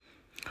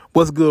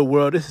What's good,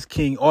 world? This is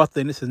King Arthur,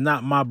 and this is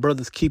Not My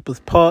Brother's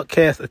Keepers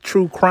podcast, a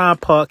true crime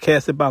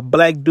podcast about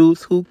black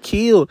dudes who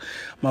killed.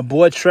 My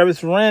boy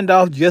Travis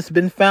Randolph just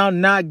been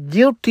found not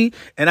guilty,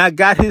 and I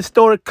got his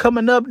story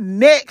coming up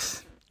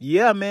next.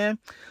 Yeah, man.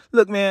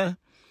 Look, man.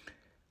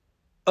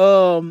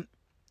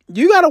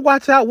 You gotta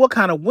watch out what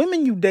kind of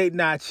women you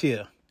dating out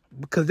here,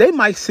 because they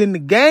might send the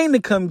gang to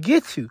come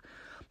get you.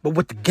 But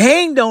what the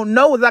gang don't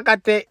know is I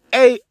got that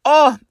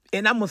AR,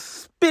 and I'm gonna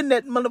spin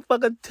that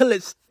motherfucker till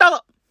it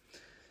stops.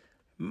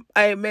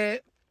 Hey, man,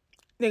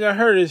 nigga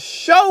hurt his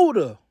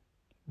shoulder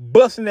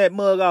busting that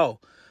mug off.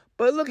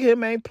 But look here,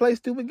 man, play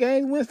stupid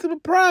games, win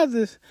stupid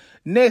prizes.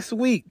 Next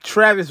week,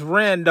 Travis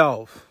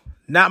Randolph,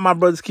 Not My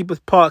Brother's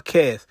Keepers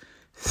podcast.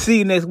 See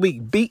you next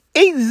week. Be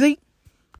easy.